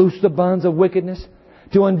chosen, to loose the bonds of wickedness,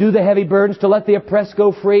 to undo the heavy burdens, to let the oppressed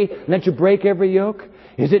go free, and that you break every yoke?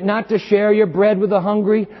 Is it not to share your bread with the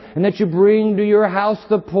hungry, and that you bring to your house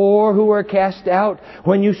the poor who are cast out?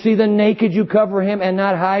 When you see the naked, you cover him, and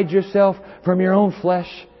not hide yourself from your own flesh,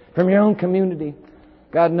 from your own community.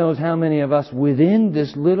 God knows how many of us within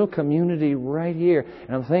this little community right here,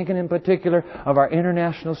 and I'm thinking in particular of our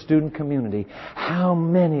international student community, how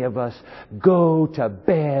many of us go to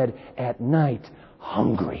bed at night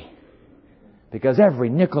hungry because every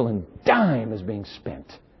nickel and dime is being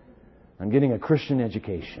spent on getting a Christian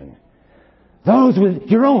education. Those with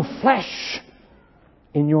your own flesh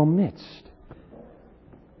in your midst.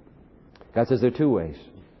 God says there are two ways.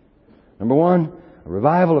 Number one, a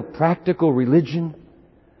revival of practical religion,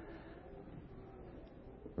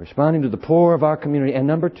 responding to the poor of our community. And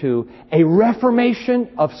number two, a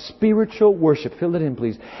reformation of spiritual worship. Fill it in,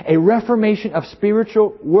 please. A reformation of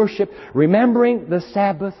spiritual worship, remembering the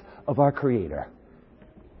Sabbath of our Creator.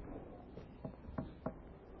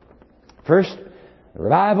 First, the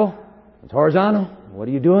revival. It's horizontal. What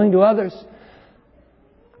are you doing to others?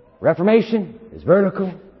 Reformation is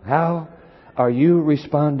vertical. How are you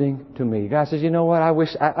responding to me? God says, you know what? I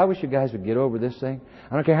wish you guys would get over this thing.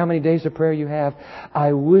 I don't care how many days of prayer you have.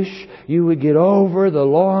 I wish you would get over the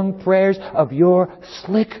long prayers of your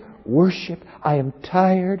slick worship. I am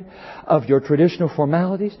tired of your traditional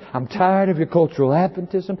formalities. I'm tired of your cultural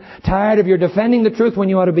Adventism. Tired of your defending the truth when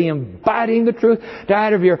you ought to be embodying the truth.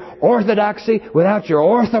 Tired of your orthodoxy without your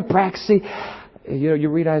orthopraxy. You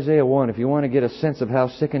read Isaiah 1 if you want to get a sense of how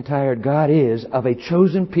sick and tired God is of a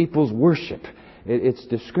chosen people's worship. It's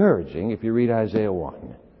discouraging if you read Isaiah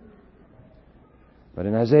 1. But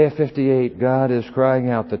in Isaiah 58, God is crying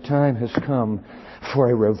out, the time has come for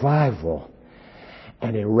a revival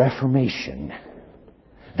and a reformation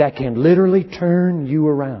that can literally turn you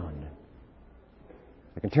around.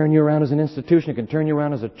 It can turn you around as an institution. It can turn you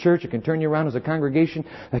around as a church. It can turn you around as a congregation.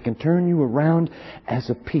 It can turn you around as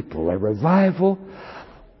a people. A revival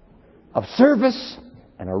of service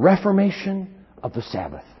and a reformation of the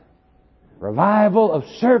Sabbath. Revival of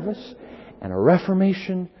service and a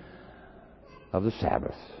reformation of the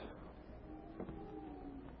Sabbath.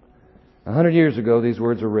 100 years ago, these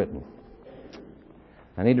words were written.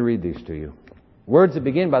 I need to read these to you. Words that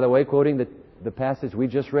begin, by the way, quoting the passage we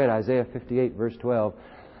just read, Isaiah 58, verse 12.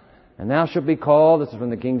 And thou shalt be called, this is from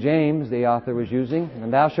the King James, the author was using,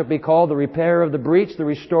 and thou shalt be called the repairer of the breach, the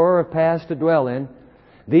restorer of paths to dwell in.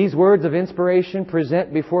 These words of inspiration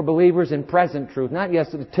present before believers in present truth, not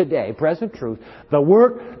yesterday, today, present truth, the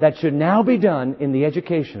work that should now be done in the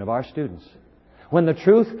education of our students. When the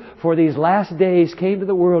truth for these last days came to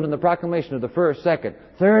the world in the proclamation of the first, second,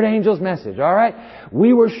 third angel's message, all right,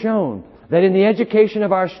 we were shown that in the education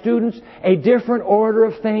of our students, a different order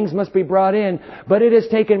of things must be brought in, but it has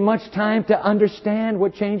taken much time to understand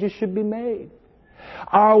what changes should be made.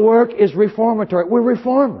 Our work is reformatory. We're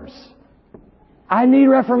reformers. I need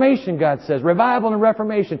reformation, God says. Revival and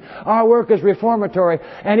reformation. Our work is reformatory.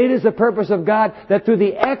 And it is the purpose of God that through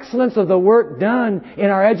the excellence of the work done in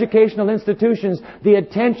our educational institutions, the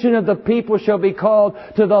attention of the people shall be called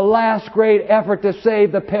to the last great effort to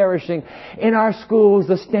save the perishing. In our schools,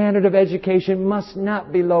 the standard of education must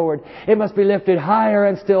not be lowered. It must be lifted higher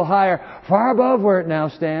and still higher, far above where it now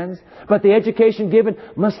stands. But the education given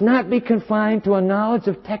must not be confined to a knowledge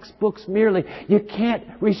of textbooks merely. You can't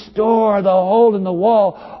restore the hole in the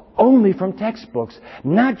wall only from textbooks.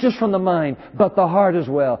 Not just from the mind, but the heart as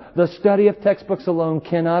well. The study of textbooks alone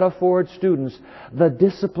cannot afford students the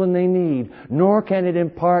discipline they need, nor can it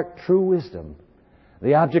impart true wisdom.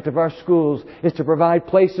 The object of our schools is to provide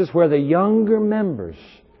places where the younger members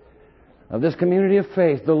of this community of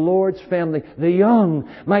faith, the Lord's family, the young,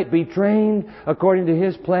 might be trained according to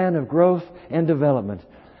His plan of growth and development.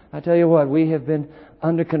 I tell you what, we have been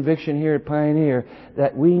under conviction here at Pioneer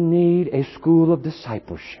that we need a school of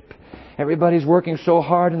discipleship. Everybody's working so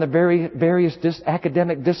hard in the various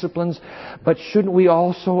academic disciplines, but shouldn't we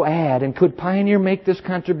also add, and could Pioneer make this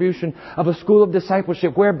contribution of a school of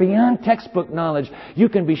discipleship where beyond textbook knowledge you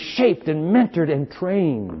can be shaped and mentored and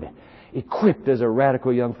trained, equipped as a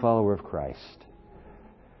radical young follower of Christ?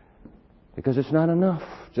 Because it's not enough,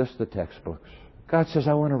 just the textbooks. God says,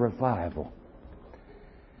 I want a revival.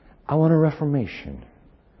 I want a reformation.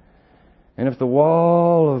 And if the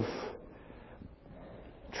wall of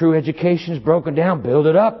true education is broken down, build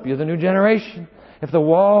it up. You're the new generation. If the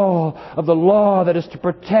wall of the law that is to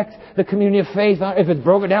protect the community of faith, if it's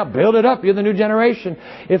broken down, build it up. You're the new generation.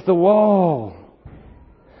 If the wall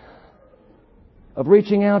of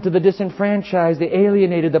reaching out to the disenfranchised, the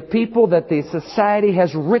alienated, the people that the society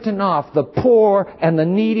has written off, the poor and the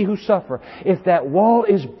needy who suffer, if that wall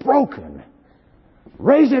is broken,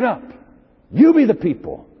 raise it up. You be the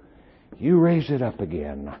people. You raise it up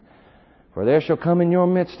again. For there shall come in your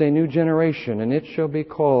midst a new generation, and it shall be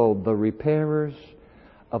called the repairers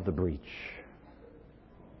of the breach.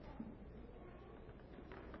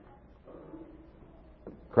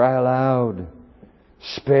 Cry aloud.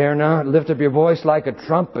 Spare not. Lift up your voice like a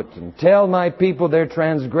trumpet, and tell my people their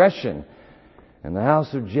transgression, and the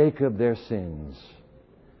house of Jacob their sins.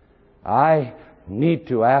 I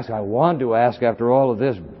want to ask after all of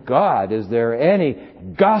this, God, is there any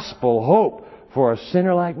gospel hope for a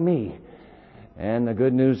sinner like me? And the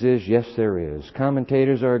good news is, yes, there is.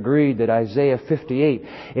 Commentators are agreed that Isaiah 58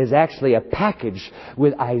 is actually a package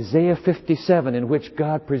with Isaiah 57 in which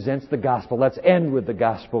God presents the gospel. Let's end with the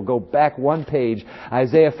gospel. Go back one page.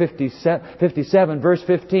 Isaiah 57, verse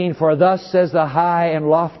 15. For thus says the high and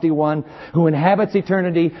lofty one who inhabits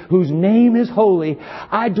eternity, whose name is holy.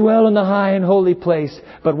 I dwell in the high and holy place.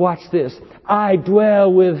 But watch this. I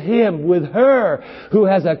dwell with him, with her, who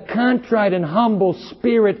has a contrite and humble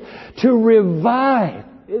spirit to revive.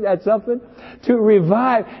 Isn't that something? To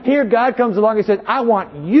revive. Here God comes along and says, I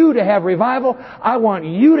want you to have revival. I want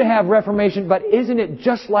you to have reformation. But isn't it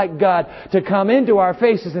just like God to come into our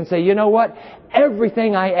faces and say, you know what?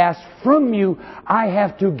 Everything I ask from you, I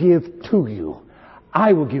have to give to you.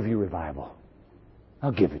 I will give you revival.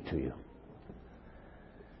 I'll give it to you.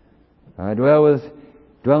 I dwell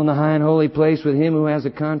in the high and holy place with him who has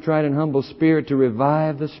a contrite and humble spirit, to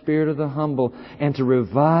revive the spirit of the humble and to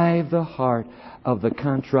revive the heart of the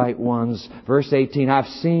contrite ones. Verse 18, I've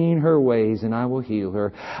seen her ways and I will heal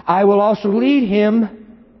her. I will also lead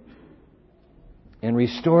him and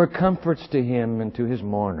restore comforts to him and to his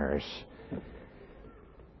mourners.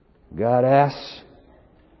 God asks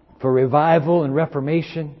for revival and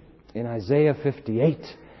reformation in Isaiah 58,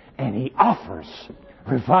 and he offers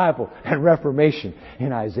revival and reformation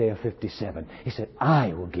in Isaiah 57. He said,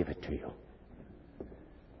 I will give it to you.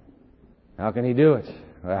 How can he do it?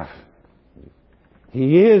 Well,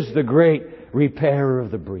 he is the great repairer of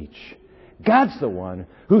the breach. God's the one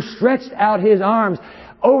who stretched out his arms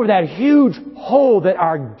over that huge hole that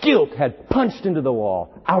our guilt had punched into the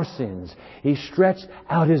wall, our sins. He stretched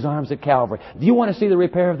out his arms at Calvary. Do you want to see the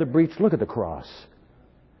repair of the breach? Look at the cross.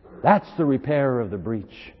 That's the repairer of the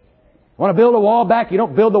breach. Want to build a wall back? You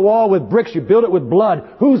don't build the wall with bricks. You build it with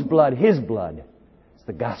blood. Whose blood? His blood. It's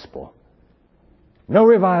the gospel. No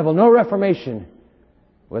revival, no reformation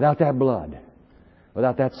without that blood,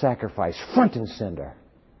 without that sacrifice, front and center.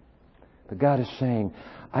 But God is saying,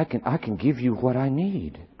 I can give you what I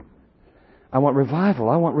need. I want revival.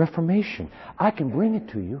 I want reformation. I can bring it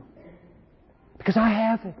to you because I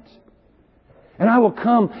have it. And I will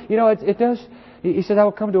come. You know, it does. He said, I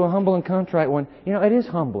will come to a humble and contrite one. You know, it is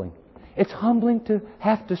humbling. It's humbling to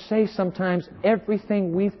have to say sometimes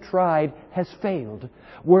everything we've tried has failed.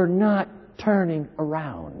 We're not turning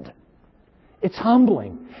around. It's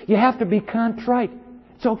humbling. You have to be contrite.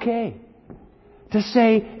 It's okay to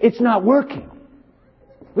say it's not working.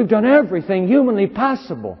 We've done everything humanly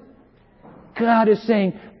possible. God is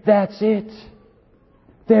saying, that's it.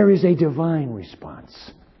 There is a divine response.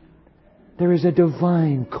 There is a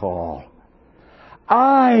divine call.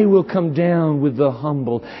 I will come down with the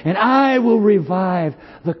humble, and I will revive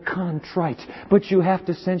the contrite. But you have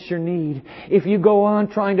to sense your need. If you go on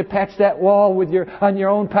trying to patch that wall on your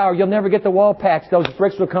own power, you'll never get the wall patched. Those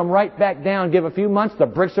bricks will come right back down. Give a few months, the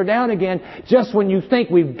bricks are down again. Just when you think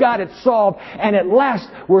we've got it solved, and at last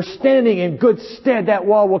we're standing in good stead, that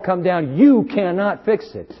wall will come down. You cannot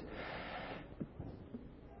fix it.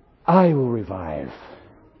 I will revive.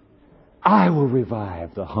 I will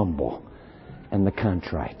revive the humble and the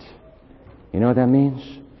contrite. You know what that means?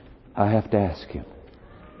 I have to ask Him.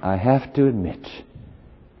 I have to admit,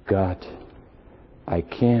 God, I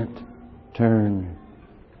can't turn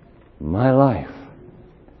my life,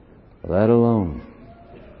 let alone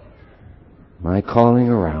my calling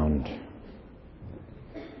around,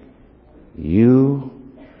 you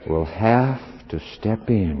will have to step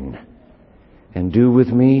in and do with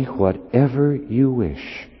me whatever you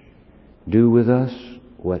wish. Do with us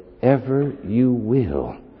whatever you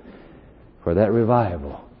will for that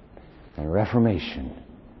revival and reformation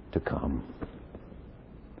to come.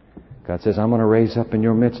 God says, I'm going to raise up in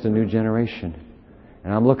your midst a new generation.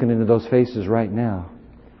 And I'm looking into those faces right now.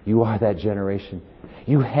 You are that generation.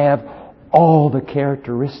 You have all the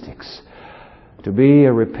characteristics to be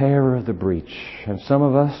a repairer of the breach. And some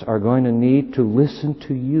of us are going to need to listen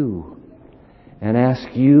to you and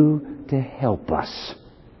ask you to help us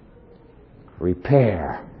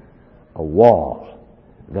repair a wall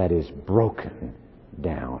that is broken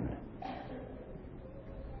down.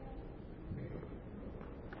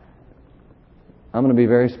 I'm going to be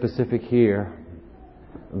very specific here.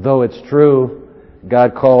 Though it's true,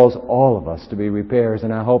 God calls all of us to be repairers,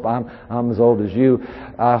 and I hope I'm as old as you.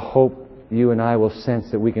 I hope you and I will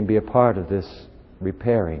sense that we can be a part of this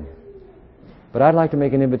repairing. But I'd like to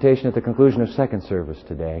make an invitation at the conclusion of second service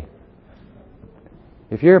today.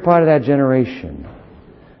 If you're a part of that generation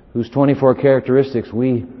whose 24 characteristics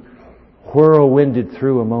we whirlwinded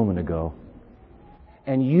through a moment ago,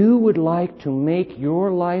 and you would like to make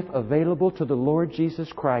your life available to the Lord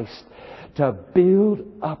Jesus Christ to build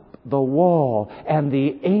up the wall and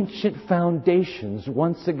the ancient foundations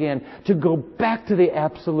once again, to go back to the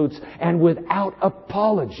absolutes and without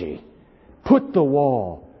apology put the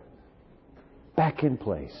wall back in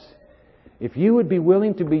place. If you would be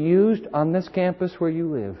willing to be used on this campus where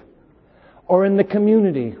you live, or in the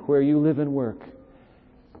community where you live and work,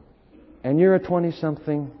 and you're a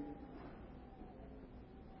 20-something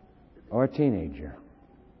or a teenager,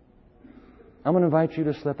 I'm going to invite you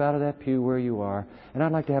to slip out of that pew where you are, and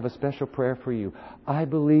I'd like to have a special prayer for you. I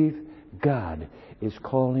believe God is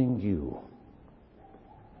calling you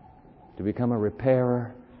to become a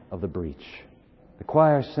repairer of the breach. The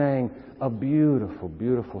choir sang a beautiful,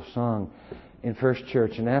 beautiful song in First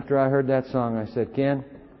Church, and after I heard that song, I said, Ken,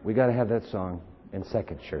 we got to have that song in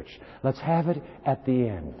Second Church. Let's have it at the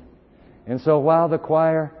end. And so while the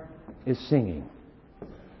choir is singing,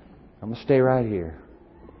 I'm going to stay right here.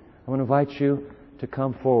 I want to invite you to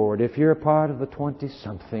come forward. If you're a part of the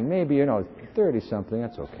 20-something, maybe you're 30-something,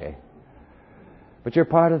 that's okay. But you're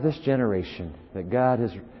part of this generation that God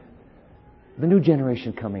has, the new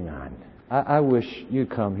generation coming on. I wish you'd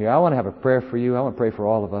come here. I want to have a prayer for you. I want to pray for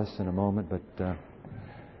all of us in a moment. But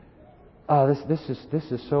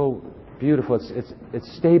this is so beautiful.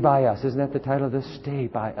 It's Stay By Us. Isn't that the title of this? Stay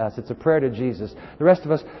By Us. It's a prayer to Jesus. The rest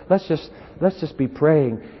of us, let's just be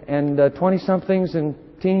praying. And 20-somethings and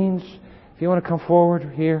teens, if you want to come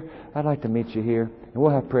forward here, I'd like to meet you here. And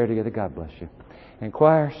we'll have prayer together. God bless you. And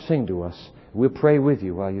choir, sing to us. We'll pray with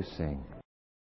you while you sing.